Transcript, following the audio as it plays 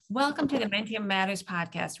Welcome to the Mentium Matters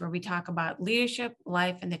podcast, where we talk about leadership,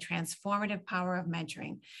 life, and the transformative power of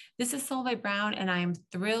mentoring. This is Solveig Brown, and I am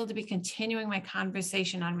thrilled to be continuing my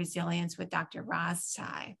conversation on resilience with Dr. Roz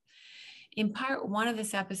Tsai. In part one of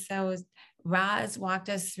this episode, Roz walked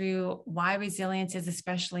us through why resilience is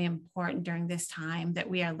especially important during this time that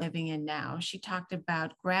we are living in now. She talked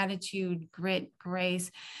about gratitude, grit,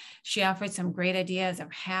 grace. She offered some great ideas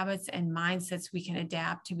of habits and mindsets we can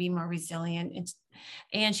adapt to be more resilient.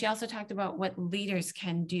 And she also talked about what leaders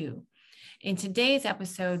can do. In today's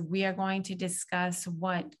episode, we are going to discuss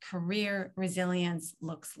what career resilience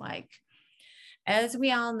looks like. As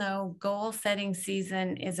we all know, goal setting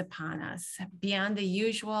season is upon us. Beyond the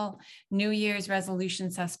usual New Year's resolution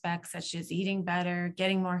suspects, such as eating better,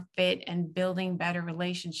 getting more fit, and building better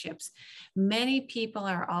relationships, many people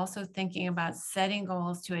are also thinking about setting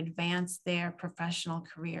goals to advance their professional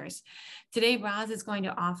careers. Today, Roz is going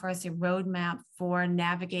to offer us a roadmap for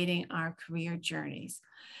navigating our career journeys.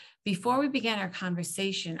 Before we begin our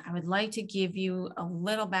conversation, I would like to give you a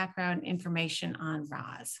little background information on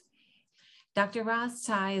Roz. Dr. Roz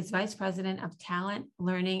Tsai is Vice President of Talent,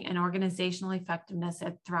 Learning, and Organizational Effectiveness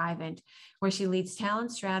at Thrivent, where she leads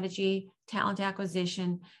talent strategy, talent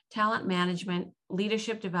acquisition, talent management,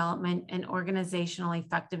 leadership development, and organizational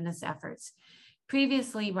effectiveness efforts.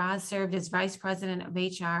 Previously, Roz served as Vice President of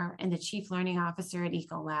HR and the Chief Learning Officer at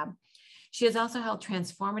Ecolab. She has also held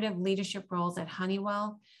transformative leadership roles at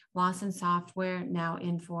Honeywell, Lawson Software, now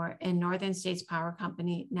Infor, and Northern States Power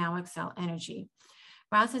Company, now Xcel Energy.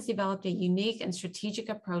 Roz has developed a unique and strategic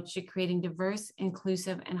approach to creating diverse,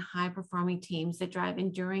 inclusive, and high-performing teams that drive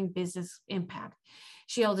enduring business impact.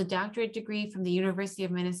 She holds a doctorate degree from the University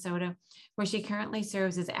of Minnesota, where she currently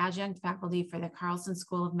serves as adjunct faculty for the Carlson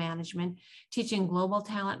School of Management, teaching global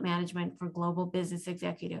talent management for global business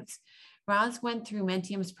executives. Roz went through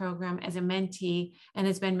Mentium's program as a mentee and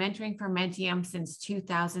has been mentoring for Mentium since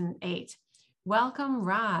 2008. Welcome,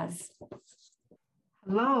 Roz.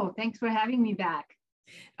 Hello, thanks for having me back.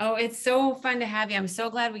 Oh, it's so fun to have you. I'm so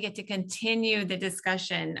glad we get to continue the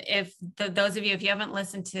discussion. Those of you, if you haven't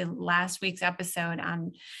listened to last week's episode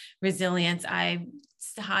on resilience, I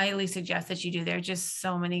highly suggest that you do. There are just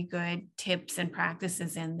so many good tips and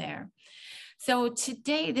practices in there. So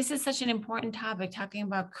today, this is such an important topic, talking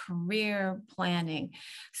about career planning.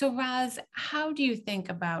 So Roz, how do you think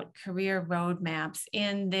about career roadmaps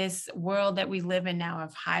in this world that we live in now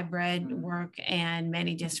of hybrid work and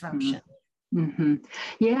many disruptions? Mm-hmm.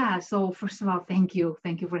 Yeah. So first of all, thank you.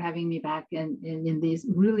 Thank you for having me back in these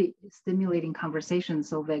really stimulating conversations.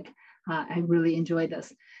 So Vic, I really enjoy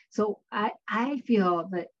this. So I feel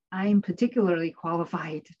that I'm particularly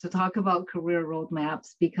qualified to talk about career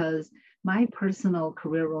roadmaps because my personal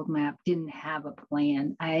career roadmap didn't have a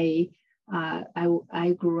plan. I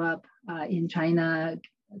grew up in China,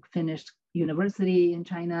 finished university in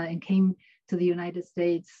China, and came to the United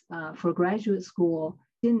States for graduate school.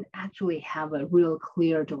 Didn't actually have a real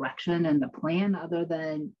clear direction and the plan other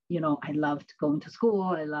than, I loved going to school,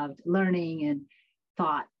 I loved learning, and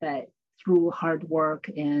thought that through hard work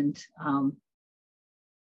and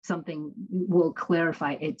something will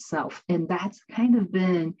clarify itself. And that's kind of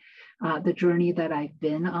been the journey that I've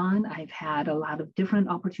been on. I've had a lot of different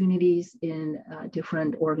opportunities in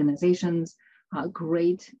different organizations,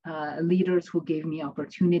 great leaders who gave me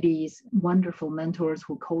opportunities, wonderful mentors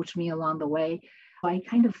who coached me along the way. I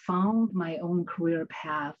kind of found my own career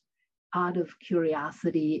path out of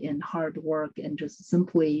curiosity and hard work and just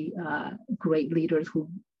simply great leaders who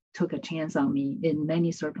took a chance on me in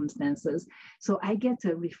many circumstances. So I get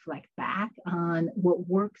to reflect back on what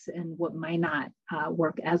works and what might not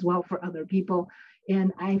work as well for other people.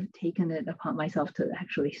 And I've taken it upon myself to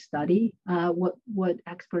actually study what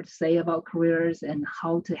experts say about careers and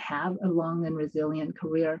how to have a long and resilient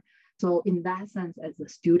career. So in that sense, as a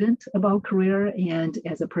student about career and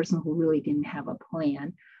as a person who really didn't have a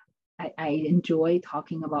plan, I enjoy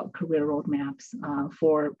talking about career roadmaps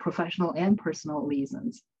for professional and personal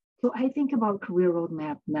reasons. So I think about career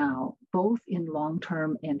roadmap now, both in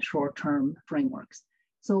long-term and short-term frameworks.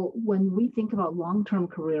 So when we think about long-term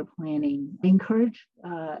career planning, I encourage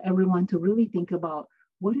everyone to really think about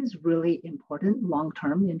what is really important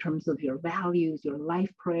long-term in terms of your values, your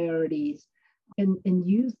life priorities, and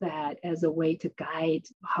use that as a way to guide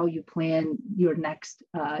how you plan your next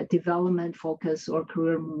development focus or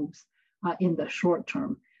career moves in the short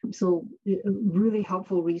term. So a really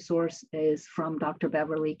helpful resource is from Dr.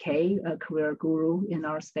 Beverly Kay, a career guru in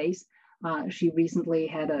our space. She recently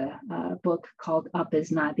had a book called Up Is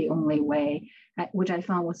Not the Only Way, which I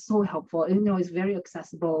found was so helpful. It's very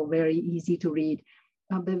accessible, very easy to read,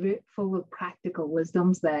 but very full of practical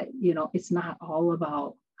wisdoms that, it's not all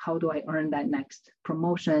about how do I earn that next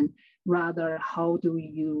promotion? Rather, how do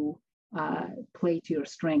you play to your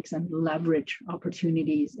strengths and leverage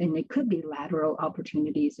opportunities? And it could be lateral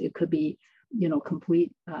opportunities. It could be,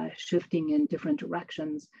 complete shifting in different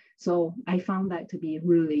directions. So I found that to be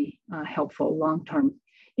really helpful long-term.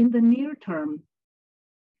 In the near term,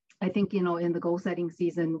 I think, in the goal setting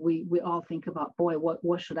season, we all think about, boy,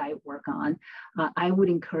 what should I work on? I would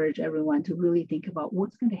encourage everyone to really think about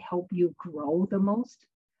what's going to help you grow the most.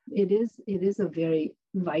 It is a very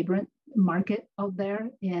vibrant market out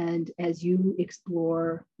there. And as you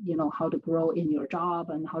explore, how to grow in your job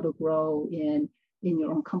and how to grow in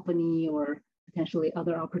your own company or potentially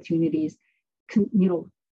other opportunities,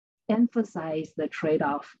 emphasize the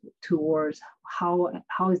trade-off towards how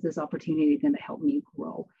is this opportunity going to help me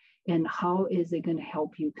grow? And how is it going to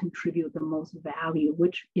help you contribute the most value,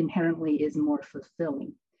 which inherently is more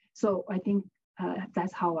fulfilling? So I think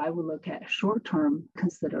that's how I would look at short-term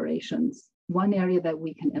considerations. One area that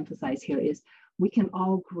we can emphasize here is we can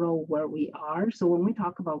all grow where we are. So when we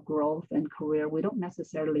talk about growth and career, we don't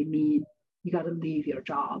necessarily mean you got to leave your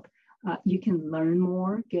job. You can learn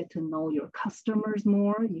more, get to know your customers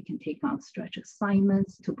more. You can take on stretch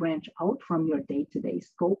assignments to branch out from your day-to-day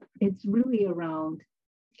scope. It's really around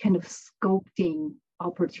kind of sculpting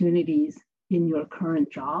opportunities in your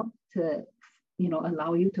current job to,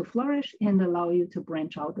 allow you to flourish and allow you to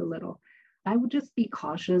branch out a little. I would just be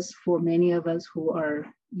cautious for many of us who are,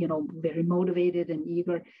 very motivated and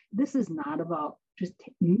eager. This is not about just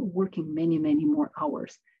working many, many more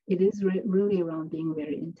hours. It is really around being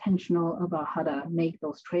very intentional about how to make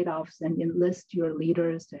those trade-offs and enlist your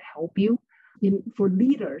leaders to help you. For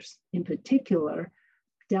leaders in particular,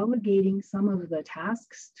 delegating some of the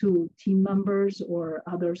tasks to team members or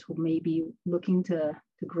others who may be looking to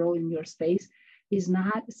grow in your space is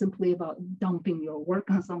not simply about dumping your work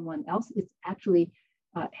on someone else. It's actually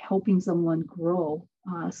helping someone grow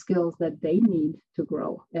skills that they need to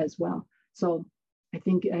grow as well. So I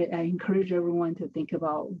think I encourage everyone to think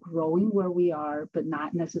about growing where we are, but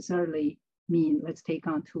not necessarily mean let's take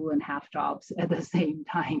on 2.5 jobs at the same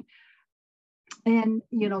time. And,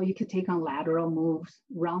 you could take on lateral moves,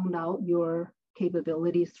 round out your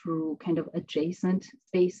capabilities through kind of adjacent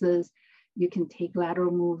spaces. You can take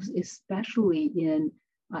lateral moves, especially in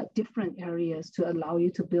different areas, to allow you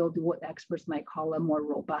to build what experts might call a more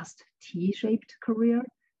robust T-shaped career,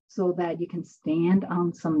 so that you can stand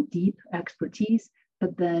on some deep expertise,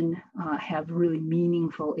 but then have really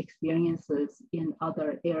meaningful experiences in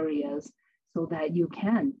other areas, so that you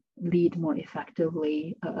can lead more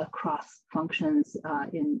effectively across functions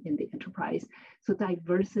in the enterprise. So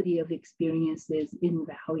diversity of experience is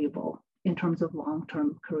invaluable in terms of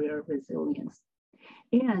long-term career resilience.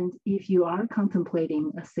 And if you are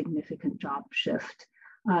contemplating a significant job shift,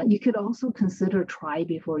 you could also consider try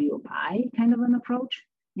before you buy kind of an approach.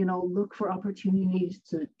 Look for opportunities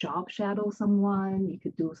to job shadow someone. You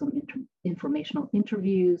could do some informational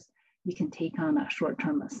interviews. You can take on a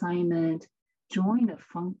short-term assignment. Join a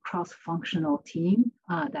cross-functional team.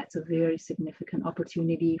 That's a very significant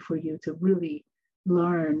opportunity for you to really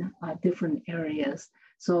learn different areas.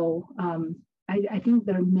 So I think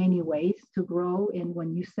there are many ways to grow. And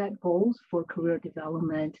when you set goals for career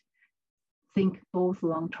development, think both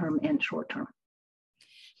long-term and short-term.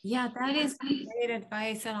 Yeah, that is great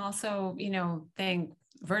advice. And also, think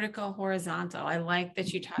vertical, horizontal. I like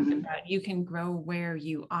that you talked about you can grow where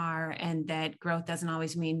you are, and that growth doesn't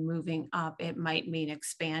always mean moving up. It might mean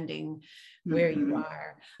expanding where you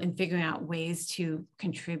are and figuring out ways to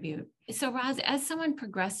contribute. So Roz, as someone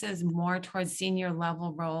progresses more towards senior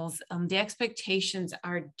level roles, the expectations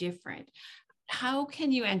are different. How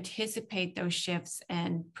can you anticipate those shifts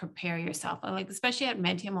and prepare yourself? Like, especially at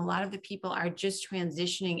Mentium, a lot of the people are just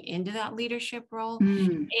transitioning into that leadership role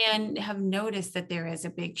and have noticed that there is a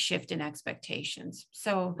big shift in expectations.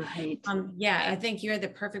 So, right. I think you're the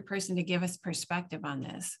perfect person to give us perspective on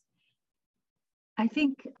this. I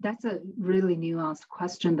think that's a really nuanced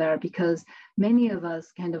question there, because many of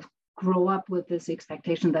us kind of grow up with this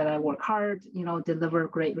expectation that I work hard, deliver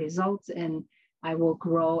great results, and I will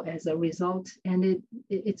grow as a result. And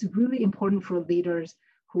it's really important for leaders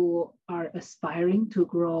who are aspiring to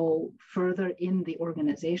grow further in the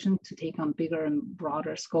organization, to take on bigger and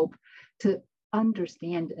broader scope, to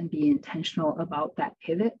understand and be intentional about that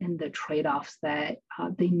pivot and the trade-offs that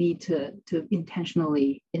they need to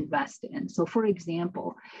intentionally invest in. So for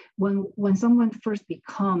example, when someone first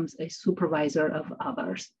becomes a supervisor of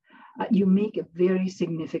others, you make a very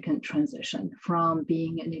significant transition from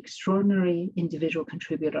being an extraordinary individual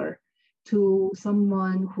contributor to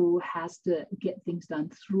someone who has to get things done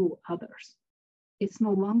through others. it's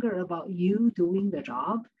no longer about you doing the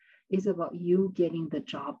job. It's about you getting the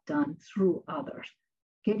job done through others.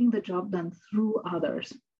 Getting the job done through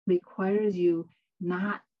others requires you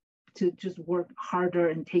not to just work harder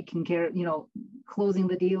and taking care, closing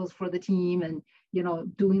the deals for the team and,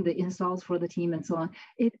 doing the installs for the team and so on.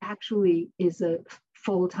 It actually is a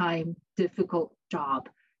full-time, difficult job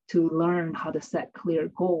to learn how to set clear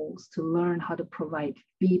goals, to learn how to provide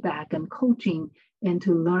feedback and coaching, and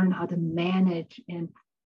to learn how to manage and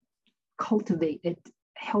cultivate a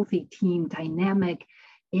healthy team dynamic.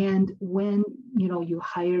 And when you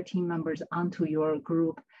hire team members onto your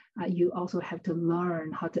group, you also have to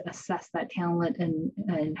learn how to assess that talent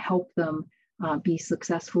and help them be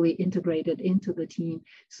successfully integrated into the team.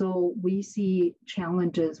 So we see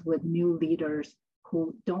challenges with new leaders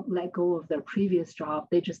who don't let go of their previous job.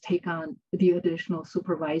 They just take on the additional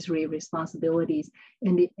supervisory responsibilities.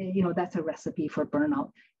 And that's a recipe for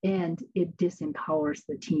burnout, and it disempowers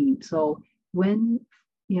the team. So when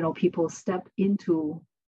people step into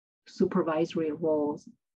supervisory roles,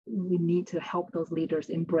 we need to help those leaders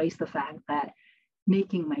embrace the fact that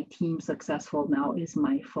making my team successful now is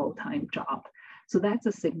my full-time job. So that's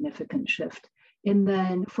a significant shift. And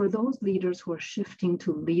then for those leaders who are shifting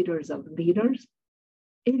to leaders of leaders,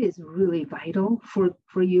 it is really vital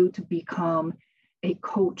for you to become a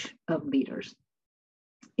coach of leaders.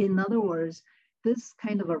 In other words, this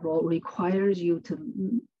kind of a role requires you to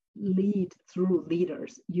lead through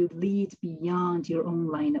leaders. You lead beyond your own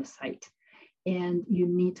line of sight. And you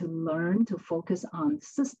need to learn to focus on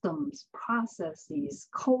systems, processes,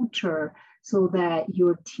 culture, so that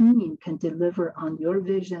your team can deliver on your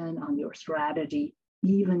vision, on your strategy,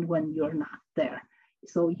 even when you're not there.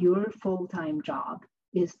 So your full-time job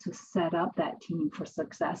is to set up that team for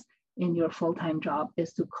success. And your full-time job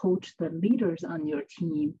is to coach the leaders on your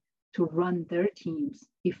team to run their teams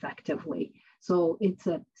effectively. So it's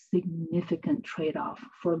a significant trade-off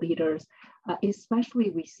for leaders,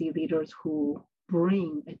 especially we see leaders who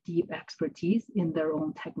bring a deep expertise in their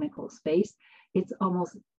own technical space. It's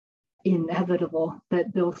almost inevitable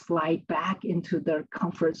that they'll slide back into their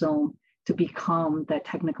comfort zone to become the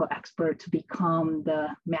technical expert, to become the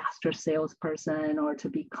master salesperson, or to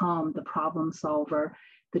become the problem solver.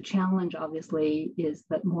 The challenge, obviously, is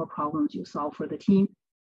that more problems you solve for the team,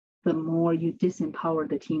 the more you disempower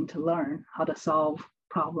the team to learn how to solve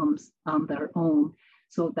problems on their own.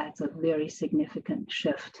 So that's a very significant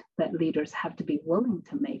shift that leaders have to be willing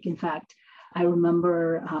to make. In fact, I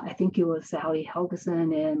remember, I think it was Sally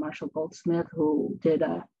Helgesen and Marshall Goldsmith who did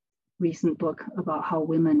a recent book about how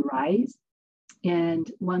women rise. And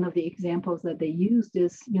one of the examples that they used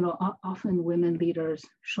is, often women leaders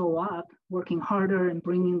show up working harder and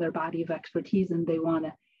bringing their body of expertise, and they want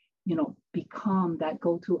to become that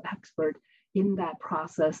go-to expert. In that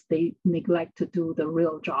process, they neglect to do the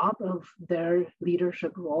real job of their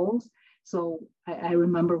leadership roles. So I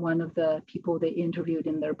remember one of the people they interviewed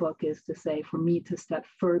in their book is to say, for me to step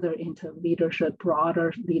further into leadership,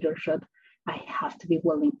 broader leadership, I have to be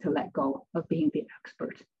willing to let go of being the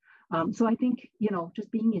expert. So I think,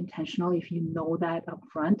 just being intentional, if you know that up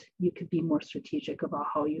front, you could be more strategic about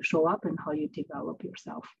how you show up and how you develop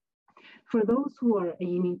yourself. For those who are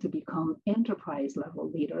aiming to become enterprise level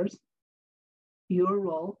leaders, your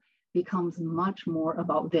role becomes much more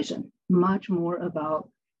about vision, much more about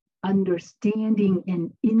understanding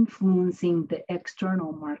and influencing the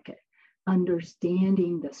external market,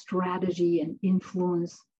 understanding the strategy and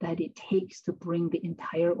influence that it takes to bring the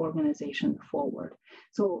entire organization forward.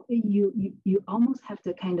 So you almost have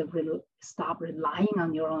to kind of stop relying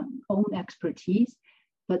on your own expertise,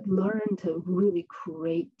 but learn to really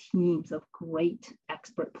create teams of great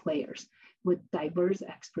expert players with diverse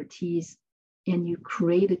expertise. And you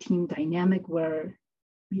create a team dynamic where,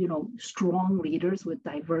 strong leaders with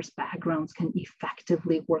diverse backgrounds can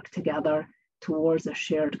effectively work together towards a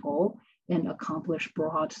shared goal and accomplish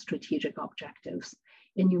broad strategic objectives.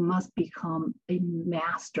 And you must become a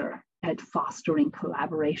master at fostering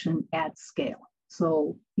collaboration at scale.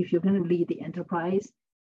 So if you're going to lead the enterprise,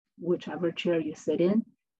 whichever chair you sit in,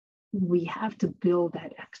 we have to build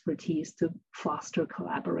that expertise to foster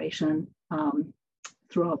collaboration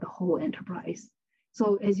throughout the whole enterprise.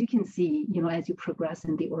 So as you can see, as you progress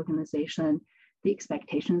in the organization, the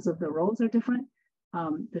expectations of the roles are different,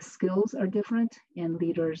 the skills are different, and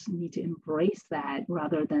leaders need to embrace that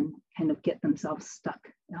rather than kind of get themselves stuck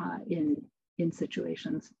in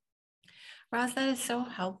situations. Roz, that is so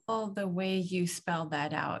helpful the way you spell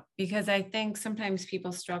that out, because I think sometimes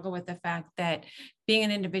people struggle with the fact that being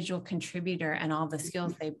an individual contributor and all the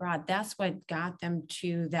skills they brought, that's what got them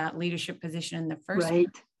to that leadership position in the first place.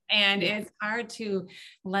 And it's hard to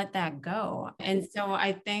let that go. And so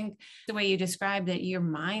I think the way you described that, your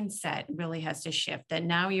mindset really has to shift, that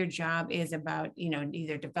now your job is about,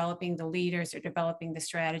 either developing the leaders or developing the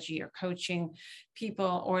strategy or coaching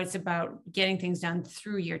people, or it's about getting things done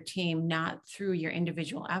through your team, not through your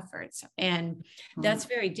individual efforts. And that's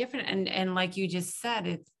very different. And like you just said,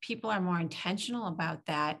 if people are more intentional about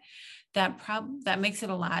that, that makes it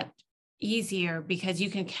a lot easier, because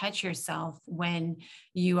you can catch yourself when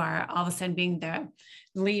you are all of a sudden being the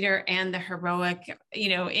leader and the heroic,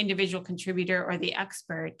 individual contributor or the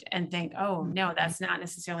expert, and think, oh no, that's not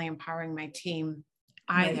necessarily empowering my team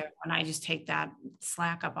either, when I just take that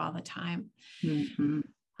slack up all the time. Mm-hmm.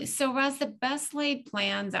 So, Roz, the best laid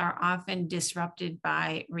plans are often disrupted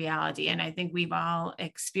by reality. And I think we've all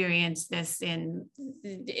experienced this in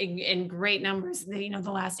great numbers, the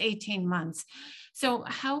last 18 months. So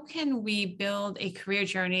how can we build a career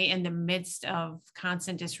journey in the midst of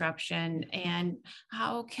constant disruption? And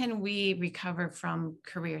how can we recover from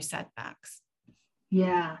career setbacks?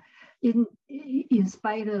 Yeah. In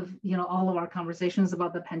spite of all of our conversations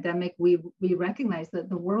about the pandemic, we recognize that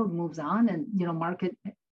the world moves on, and market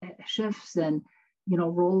shifts, and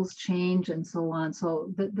roles change, and so on.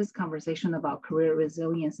 So this conversation about career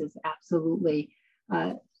resilience is absolutely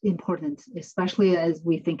important, especially as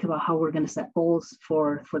we think about how we're going to set goals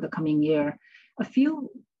for the coming year. A few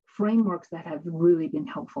frameworks that have really been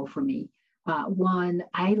helpful for me. One,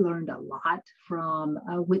 I learned a lot from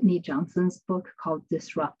Whitney Johnson's book called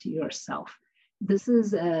Disrupt Yourself. This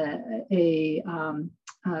is a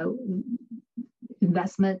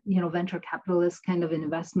investment, venture capitalist kind of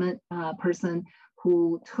investment person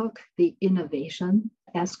who took the innovation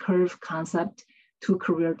S-curve concept to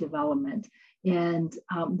career development. And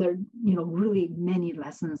there are, really many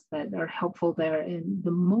lessons that are helpful there. And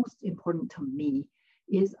the most important to me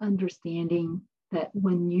is understanding that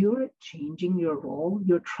when you're changing your role,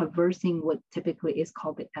 you're traversing what typically is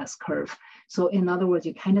called the S-curve. So in other words,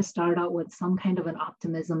 you kind of start out with some kind of an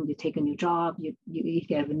optimism. You take a new job, you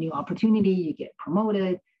get a new opportunity, you get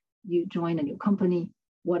promoted, you join a new company,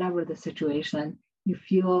 whatever the situation, you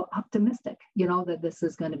feel optimistic, that this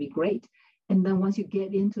is going to be great. And then once you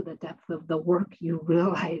get into the depth of the work, you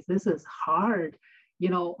realize this is hard.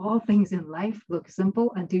 All things in life look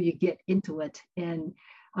simple until you get into it. And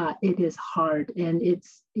it is hard. And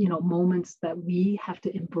it's, moments that we have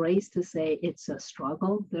to embrace to say it's a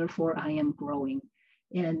struggle, therefore I am growing.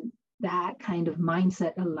 And that kind of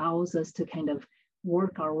mindset allows us to kind of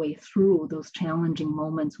work our way through those challenging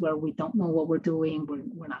moments where we don't know what we're doing,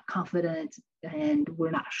 we're not confident, and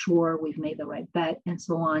we're not sure we've made the right bet, and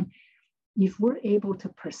so on. If we're able to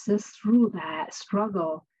persist through that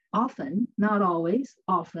struggle, often, not always,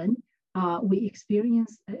 often, we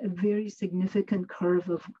experience a very significant curve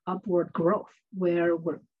of upward growth where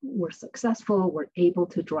we're successful, we're able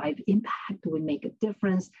to drive impact, we make a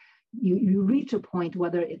difference. You reach a point,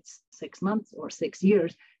 whether it's 6 months or 6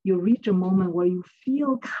 years, you reach a moment where you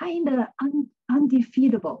feel kind of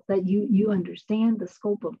undefeatable, that you understand the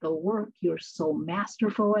scope of the work, you're so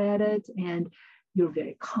masterful at it, and you're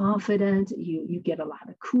very confident, you get a lot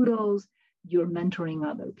of kudos, you're mentoring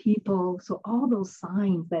other people. So all those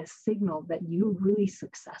signs that signal that you're really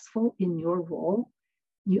successful in your role,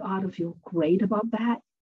 you ought to feel great about that.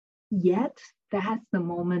 Yet that's the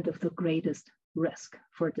moment of the greatest risk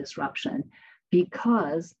for disruption,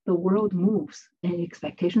 because the world moves and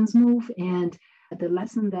expectations move. And the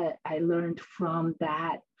lesson that I learned from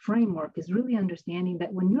that framework is really understanding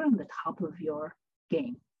that when you're on the top of your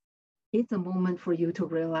game, it's a moment for you to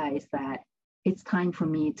realize that it's time for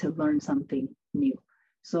me to learn something new.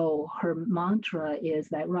 So her mantra is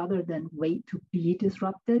that rather than wait to be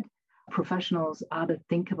disrupted, professionals ought to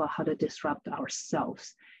think about how to disrupt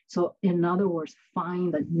ourselves. So in other words,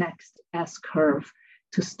 find the next S curve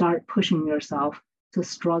to start pushing yourself to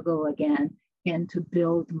struggle again and to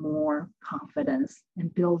build more confidence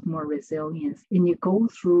and build more resilience. And you go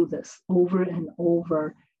through this over and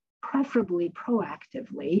over, preferably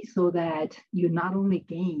proactively, so that you not only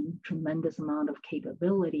gain tremendous amount of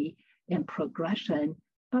capability and progression,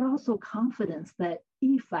 but also confidence that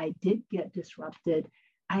if I did get disrupted,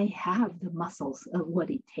 I have the muscles of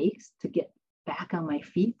what it takes to get back on my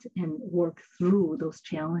feet and work through those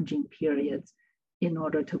challenging periods in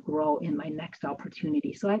order to grow in my next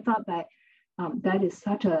opportunity. So I thought that that is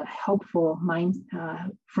such a helpful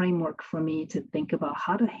framework for me to think about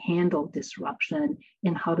how to handle disruption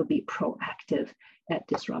and how to be proactive at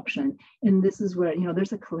disruption. And this is where,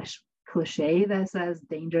 there's a cliche that says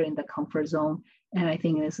danger in the comfort zone. And I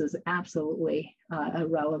think this is absolutely a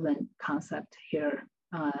relevant concept here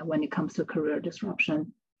when it comes to career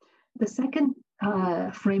disruption. The second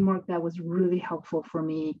framework that was really helpful for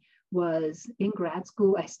me was in grad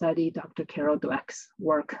school, I studied Dr. Carol Dweck's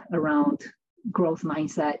work around growth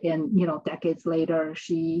mindset. And, decades later,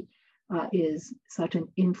 she is such an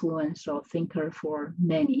influential thinker for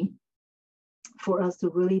many. For us to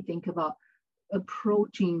really think about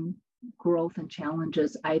approaching growth and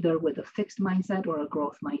challenges either with a fixed mindset or a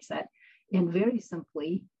growth mindset. And very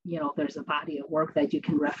simply, there's a body of work that you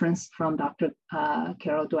can reference from Dr.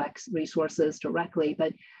 Carol Dweck's resources directly,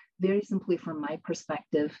 but very simply from my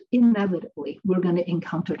perspective, inevitably, we're going to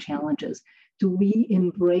encounter challenges. Do we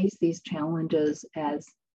embrace these challenges as,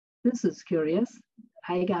 this is curious,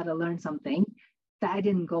 I got to learn something, that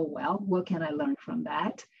didn't go well, what can I learn from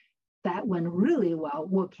that? That went really well,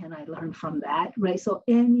 what can I learn from that, right? So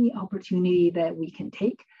any opportunity that we can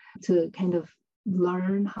take to kind of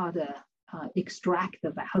learn how to extract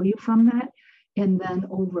the value from that, and then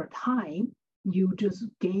over time, you just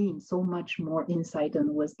gain so much more insight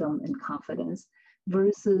and wisdom and confidence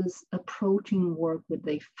versus approaching work with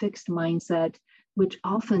a fixed mindset, which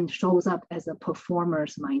often shows up as a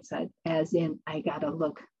performer's mindset, as in, I gotta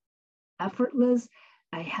look effortless,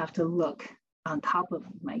 I have to look on top of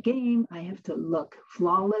my game, I have to look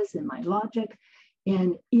flawless in my logic.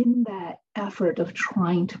 And in that effort of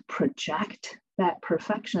trying to project that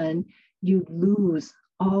perfection, you lose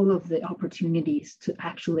all of the opportunities to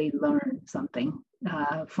actually learn something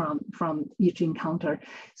from each encounter.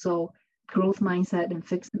 So growth mindset and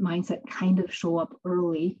fixed mindset kind of show up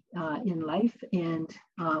early in life. And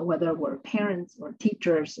whether we're parents or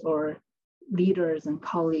teachers or leaders and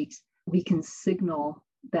colleagues, we can signal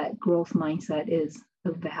that growth mindset is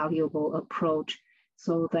a valuable approach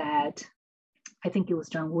so that, I think it was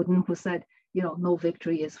John Wooden who said, no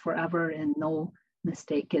victory is forever and no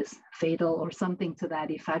mistake is fatal, or something to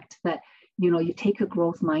that effect, that, you take a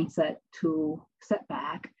growth mindset to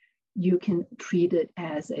setback, you can treat it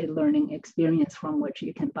as a learning experience from which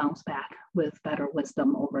you can bounce back with better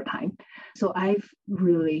wisdom over time. So I've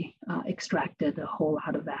really extracted a whole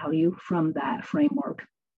lot of value from that framework.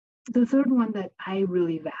 The third one that I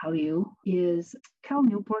really value is Cal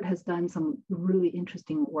Newport has done some really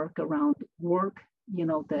interesting work around work,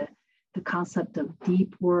 the concept of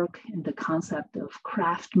deep work and the concept of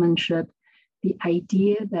craftsmanship, the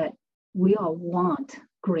idea that we all want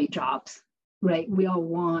great jobs, right? We all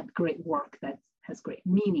want great work that has great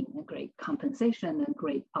meaning and great compensation and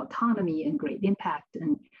great autonomy and great impact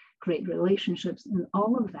and great relationships and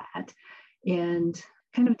all of that. And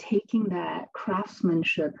kind of taking that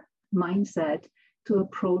craftsmanship mindset to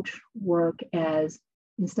approach work as,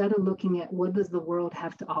 instead of looking at what does the world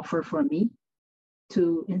have to offer for me,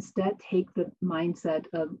 to instead take the mindset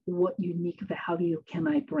of what unique value can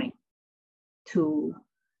I bring to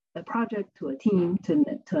a project, to a team, to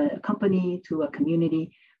a company, to a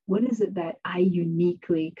community. What is it that I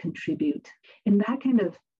uniquely contribute? And that kind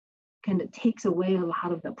of takes away a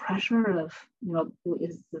lot of the pressure of,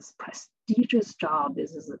 is this prestigious job?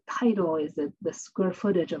 Is this a title? Is it the square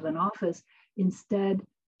footage of an office? Instead,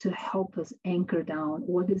 to help us anchor down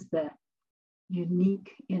what is the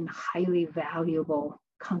unique and highly valuable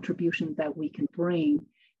contribution that we can bring.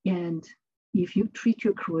 And if you treat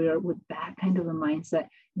your career with that kind of a mindset,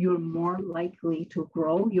 you're more likely to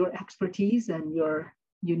grow your expertise and your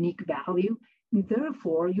unique value. And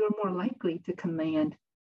therefore, you're more likely to command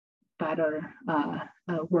better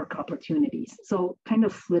work opportunities. So kind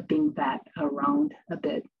of flipping that around a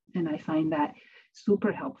bit. And I find that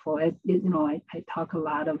super helpful. I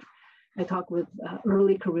talk with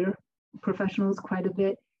early career professionals quite a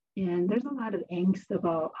bit, and there's a lot of angst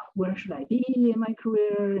about where should I be in my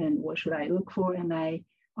career and what should I look for. And I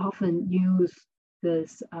often use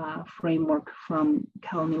this framework from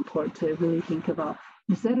Cal Newport to really think about,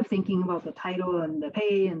 instead of thinking about the title and the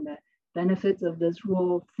pay and the benefits of this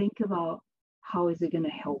role, think about how is it going to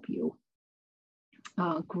help you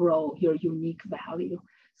grow your unique value.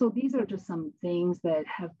 So these are just some things that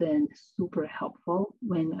have been super helpful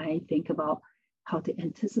when I think about how to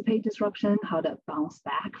anticipate disruption, how to bounce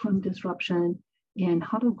back from disruption, and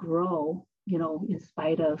how to grow, in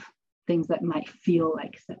spite of things that might feel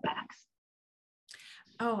like setbacks.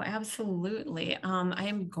 Oh, absolutely. I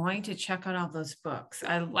am going to check out all those books.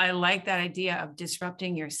 I like that idea of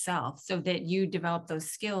disrupting yourself so that you develop those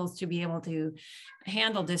skills to be able to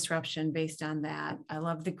handle disruption based on that. I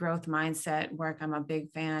love the growth mindset work. I'm a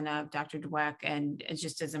big fan of Dr. Dweck, and it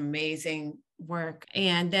just is amazing work.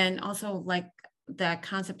 And then also, like that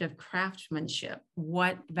concept of craftsmanship.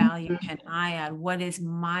 What value can I add? What is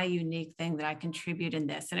my unique thing that I contribute in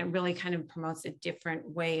this? And it really kind of promotes a different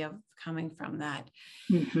way of coming from that.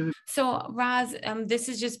 Mm-hmm. So, Roz, this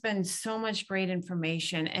has just been so much great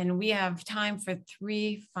information, and we have time for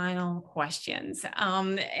 3 final questions.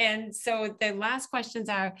 And so the last questions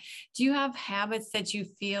are, do you have habits that you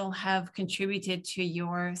feel have contributed to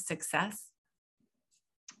your success?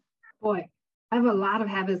 Boy, I have a lot of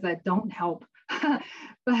habits that don't help.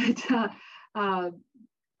 But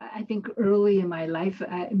I think early in my life,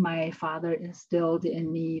 my father instilled in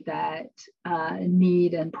me that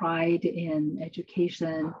need and pride in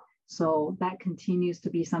education. So that continues to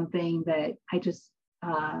be something that I just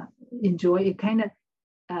enjoy. It kind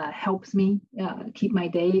of helps me keep my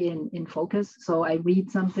day in focus. So I read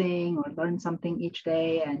something or learn something each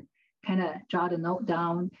day and kind of jot a note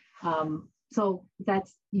down. So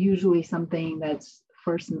that's usually something that's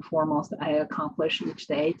first and foremost I accomplish each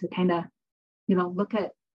day, to kind of, look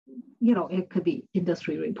at, it could be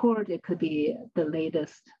industry report, it could be the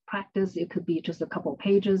latest practice, it could be just a couple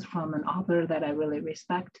pages from an author that I really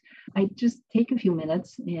respect. I just take a few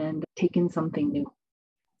minutes and take in something new.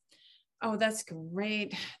 Oh, that's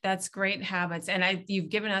great. That's great habits. And you've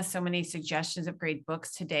given us so many suggestions of great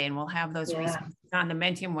books today, and we'll have those resources on the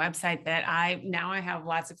Mentium website that I have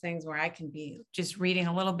lots of things where I can be just reading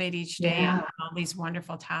a little bit each day on all these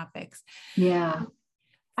wonderful topics. Yeah.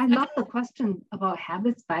 I love the question about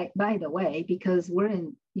habits, by the way, because we're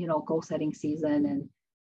in, goal setting season, and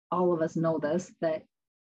all of us know this, that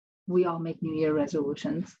we all make New Year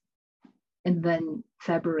resolutions, and then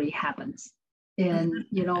February happens. And,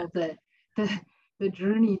 the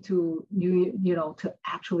journey to to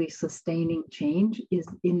actually sustaining change is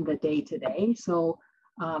in the day to day. So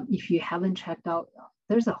if you haven't checked out,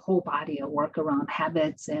 there's a whole body of work around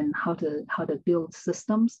habits and how to build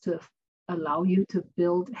systems to allow you to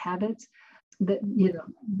build habits. That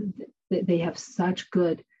they have such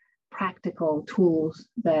good practical tools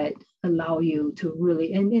that allow you to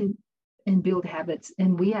really and build habits.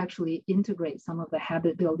 And we actually integrate some of the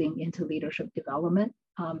habit building into leadership development,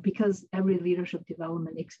 because every leadership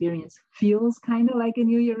development experience feels kind of like a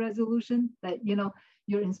New Year resolution, that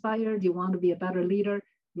you're inspired, you want to be a better leader,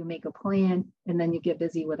 you make a plan, and then you get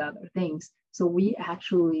busy with other things. So we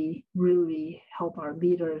actually really help our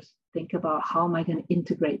leaders think about, how am I going to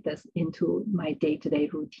integrate this into my day-to-day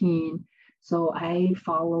routine? So I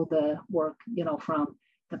follow the work, from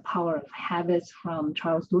The Power of Habits from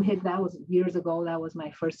Charles Duhigg. That was years ago. That was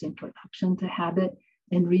my first introduction to habit.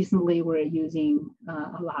 And recently we're using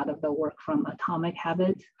a lot of the work from Atomic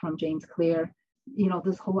Habits from James Clear.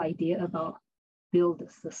 This whole idea about build a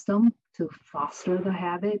system to foster the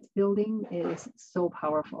habit building is so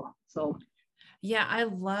powerful. So yeah, I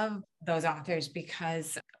love those authors,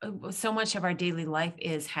 because so much of our daily life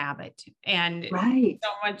is habit. And so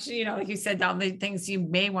much, like you said, all the things you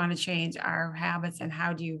may want to change are habits, and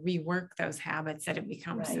how do you rework those habits that it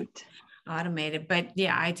becomes automated. But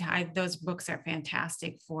yeah, those books are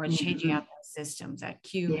fantastic for changing out those systems, that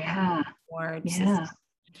cue board system.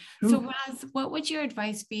 So Roz, what would your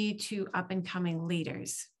advice be to up and coming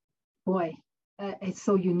leaders? Boy, it's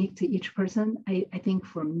so unique to each person. I think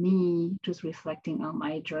for me, just reflecting on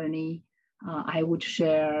my journey, I would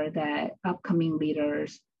share that upcoming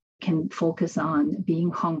leaders can focus on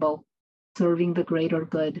being humble, serving the greater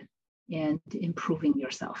good, and improving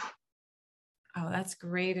yourself. Oh, that's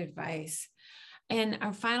great advice. And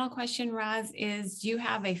our final question, Roz, is, do you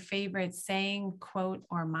have a favorite saying, quote,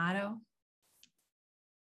 or motto?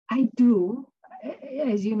 I do.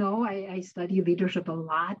 As you know, I study leadership a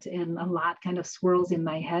lot, and a lot kind of swirls in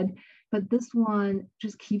my head, but this one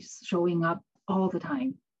just keeps showing up all the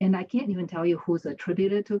time. And I can't even tell you who's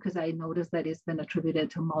attributed to, because I noticed that it's been attributed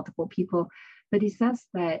to multiple people. But he says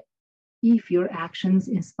that if your actions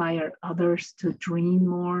inspire others to dream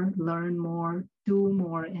more, learn more, do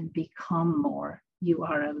more, and become more, you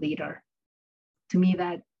are a leader. To me,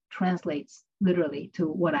 that translates literally to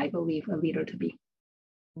what I believe a leader to be.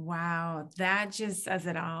 Wow, that just says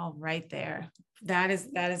it all right there. That is,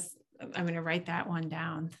 I'm going to write that one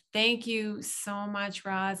down. Thank you so much,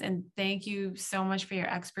 Roz. And thank you so much for your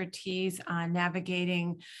expertise on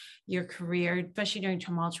navigating your career, especially during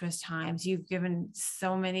tumultuous times. You've given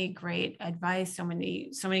so many great advice, so many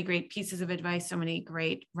great pieces of advice, so many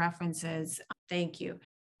great references. Thank you.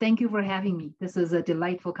 Thank you for having me. This is a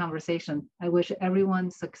delightful conversation. I wish everyone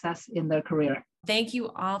success in their career. Thank you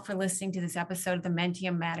all for listening to this episode of the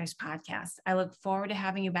Mentium Matters podcast. I look forward to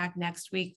having you back next week